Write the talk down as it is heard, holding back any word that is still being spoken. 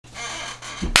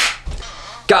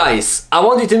Guys, I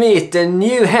want you to meet the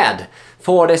new head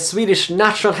for the Swedish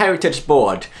National Heritage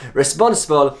Board,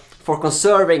 responsible for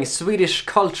conserving Swedish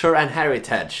culture and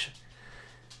heritage.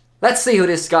 Let's see who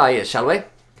this guy is, shall we?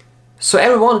 So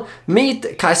everyone, meet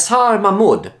Kaisar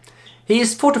Mahmud. He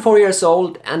is 44 years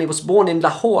old and he was born in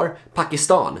Lahore,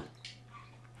 Pakistan.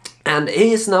 And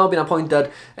he has now been appointed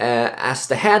as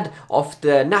the head of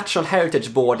the National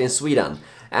Heritage Board in Sweden.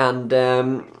 And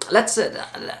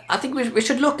I think we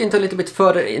should look into a little bit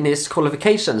further in his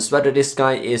qualifications, whether this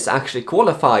guy is actually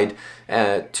qualified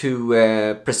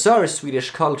to preserve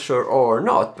Swedish culture or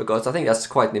not, because I think that's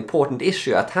quite an important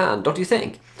issue at hand, don't you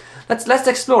think? Let's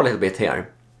explore a little bit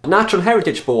here. The National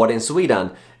Heritage Board in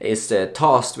Sweden is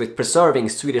tasked with preserving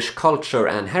Swedish culture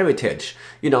and heritage.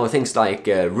 You know, things like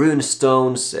rune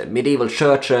stones, medieval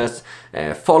churches,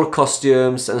 folk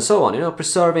costumes and so on. You know,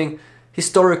 preserving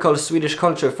historical Swedish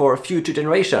culture for future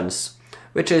generations,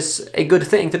 which is a good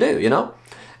thing to do, you know.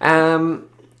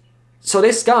 So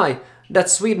this guy that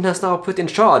Sweden has now put in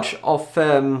charge of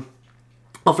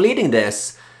leading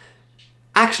this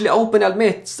actually openly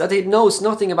admits that he knows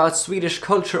nothing about Swedish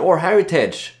culture or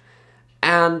heritage,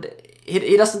 and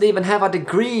he doesn't even have a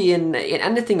degree in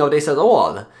anything of this at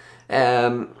all.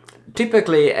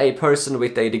 Typically a person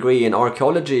with a degree in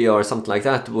archaeology or something like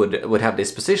that would have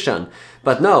this position,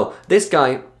 but no, this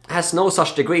guy has no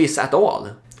such degrees at all.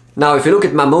 Now if you look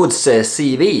at Mahmud's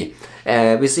CV,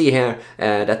 we see here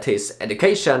that his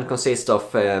education consists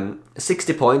of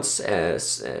 60 points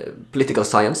political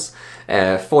science,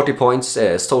 40 points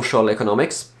social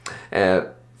economics,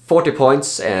 40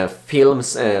 points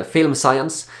film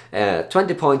science,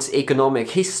 20 points economic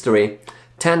history,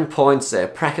 10 points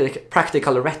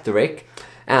practical rhetoric,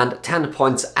 and 10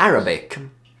 points Arabic.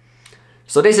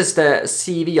 So this is the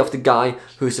CV of the guy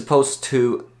who is supposed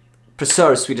to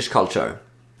preserve Swedish culture.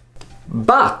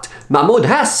 But Mahmud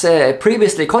has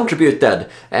previously contributed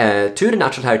to the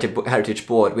National Heritage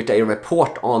Board with a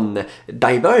report on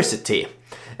diversity.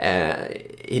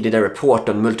 He did a report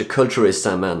on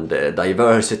multiculturalism and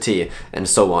diversity and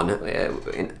so on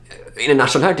in the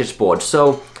National Heritage Board.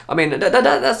 So I mean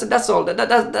that's all.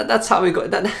 That's how we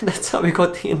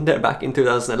got in there back in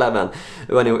 2011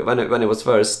 when he was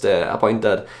first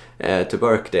appointed to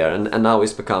work there, and now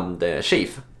he's become the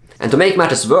chief. And to make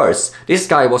matters worse, this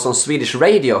guy was on Swedish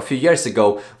radio a few years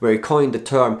ago where he coined the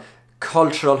term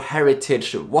cultural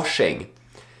heritage washing.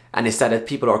 And he said that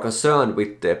people are concerned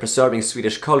with preserving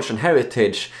Swedish culture and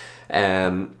heritage,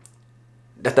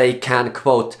 that they can,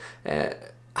 quote,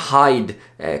 hide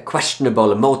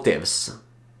questionable motives.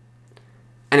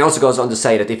 And he also goes on to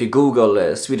say that if you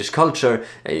Google Swedish culture,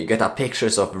 you get up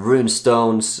pictures of rune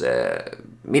stones,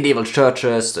 medieval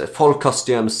churches, folk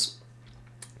costumes,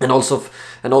 and also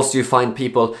you find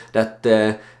people that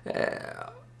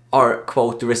are,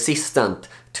 quote, resistant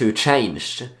to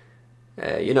change.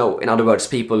 You know, in other words,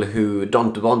 people who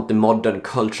don't want the modern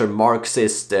culture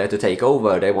Marxist to take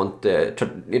over. They want,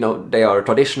 you know, they are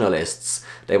traditionalists.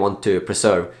 They want to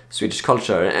preserve Swedish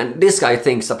culture, and this guy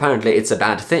thinks apparently it's a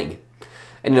bad thing.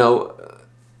 And you know,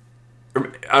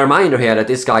 a reminder here that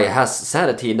this guy has said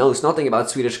that he knows nothing about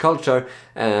Swedish culture,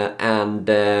 and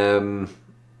then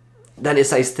he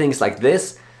says things like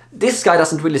this. This guy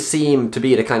doesn't really seem to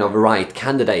be the kind of right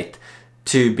candidate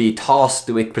to be tasked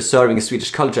with preserving Swedish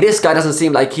culture. This guy doesn't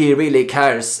seem like he really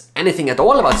cares anything at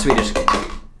all about Swedish.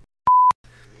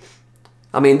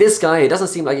 I mean, this guy doesn't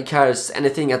seem like he cares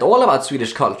anything at all about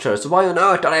Swedish culture, so why on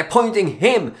earth are they appointing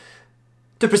him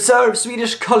to preserve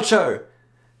Swedish culture?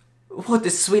 What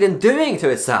is Sweden doing to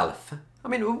itself? I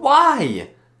mean, why?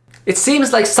 It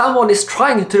seems like someone is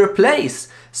trying to replace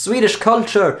Swedish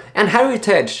culture and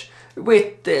heritage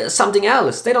with something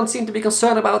else. They don't seem to be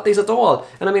concerned about this at all.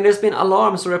 And I mean, there's been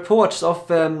alarms or reports of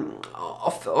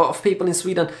people in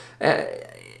Sweden,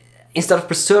 instead of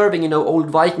preserving, you know, old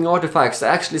Viking artifacts, they're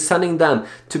actually sending them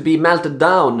to be melted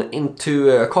down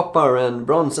into copper and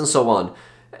bronze and so on.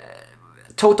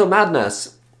 Total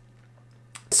madness.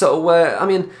 So I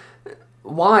mean,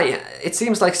 why? It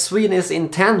seems like Sweden is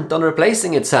intent on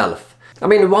replacing itself. I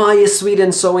mean, why is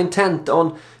Sweden so intent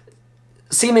on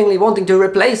seemingly wanting to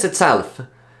replace itself?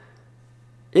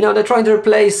 You know, they're trying to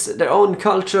replace their own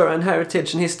culture and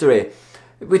heritage and history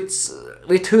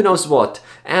with who knows what.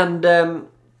 And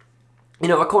you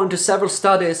know, according to several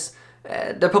studies,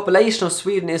 the population of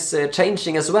Sweden is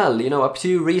changing as well. You know, a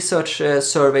Pew Research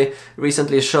survey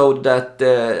recently showed that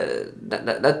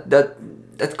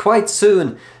that quite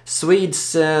soon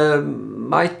Swedes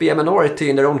might be a minority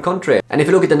in their own country. And if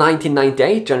you look at the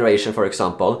 1998 generation, for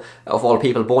example, of all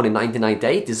people born in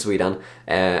 1998 in Sweden,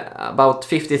 about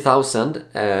 50,000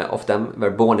 of them were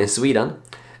born in Sweden.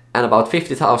 and about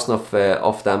 50,000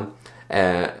 of them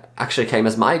actually came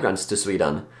as migrants to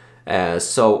Sweden.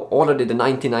 So already the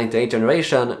 1998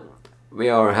 generation, we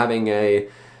are having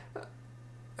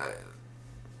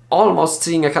almost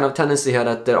seeing a kind of tendency here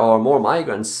that there are more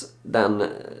migrants than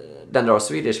there are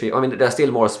Swedish people. I mean, there are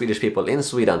still more Swedish people in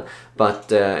Sweden,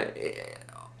 but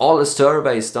all the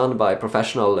surveys done by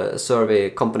professional survey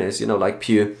companies, you know, like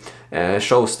Pew,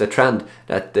 shows the trend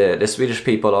that the Swedish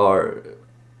people are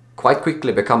quite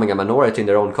quickly becoming a minority in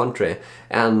their own country,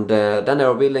 and then they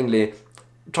are willingly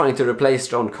trying to replace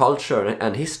their own culture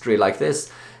and history like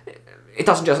this. It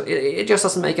just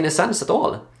doesn't make any sense at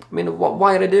all. I mean,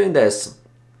 why are they doing this?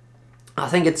 I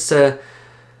think it's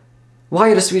why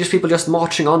are the Swedish people just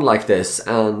marching on like this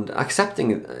and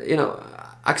accepting, you know,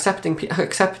 accepting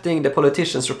the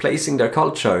politicians replacing their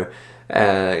culture,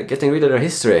 getting rid of their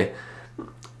history?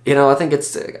 You know, I think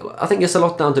it's a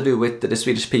lot down to do with the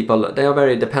Swedish people. They are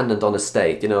very dependent on the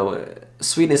state. You know,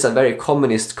 Sweden is a very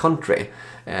communist country.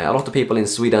 A lot of people in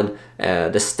Sweden,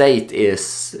 the state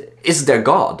is their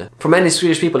god. For many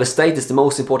Swedish people, the state is the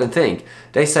most important thing.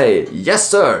 They say yes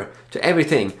sir to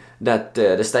everything that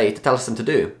the state tells them to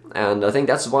do, and I think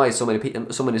that's why so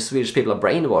many Swedish people are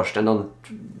brainwashed and don't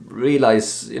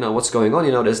realize, you know, what's going on.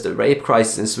 You know, there's the rape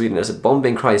crisis in Sweden, there's a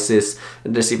bombing crisis,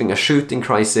 there's even a shooting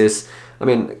crisis. I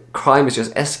mean, crime is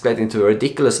just escalating to a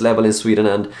ridiculous level in Sweden,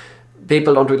 and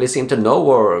people don't really seem to know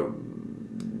or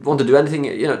want to do anything.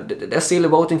 You know, they're still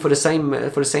voting for the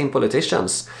same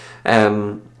politicians.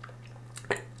 You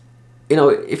know,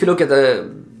 if you look at the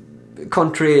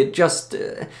country just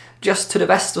to the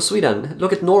west of Sweden,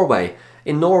 look at Norway.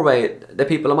 In Norway, the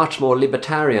people are much more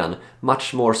libertarian,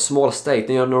 much more small state.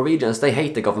 You know, Norwegians, they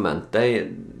hate the government. They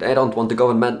don't want the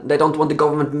government. They don't want the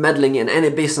government meddling in any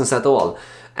business at all.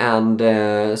 And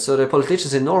so the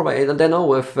politicians in Norway, they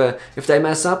know if they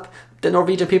mess up, the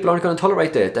Norwegian people aren't going to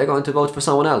tolerate it. They're going to vote for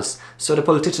someone else. So the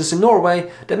politicians in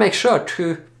Norway, they make sure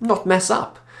to not mess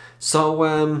up. So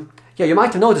yeah, you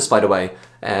might have noticed, by the way,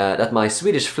 that my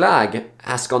Swedish flag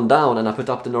has gone down and I put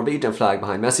up the Norwegian flag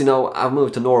behind me. As you know, I've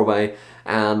moved to Norway,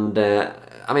 and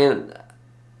I mean,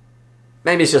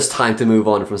 maybe it's just time to move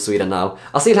on from Sweden now.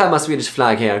 I still have my Swedish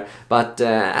flag here, but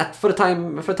for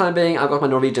the time being, I've got my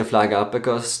Norwegian flag up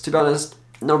because, to be honest,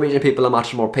 Norwegian people are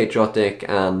much more patriotic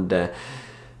and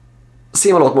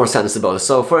seem a lot more sensible.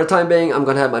 So for the time being, I'm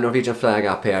gonna have my Norwegian flag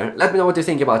up here. Let me know what you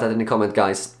think about that in the comment,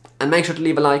 guys, and make sure to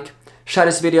leave a like, share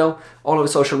this video all over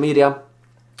social media,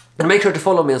 and make sure to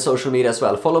follow me on social media as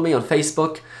well. Follow me on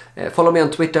Facebook, follow me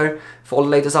on Twitter for all the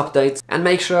latest updates, and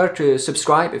make sure to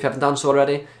subscribe if you haven't done so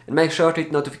already, and make sure to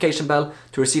hit the notification bell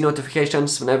to receive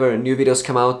notifications whenever new videos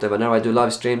come out and whenever I do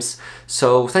live streams.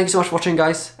 So thank you so much for watching,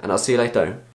 guys, and I'll see you later.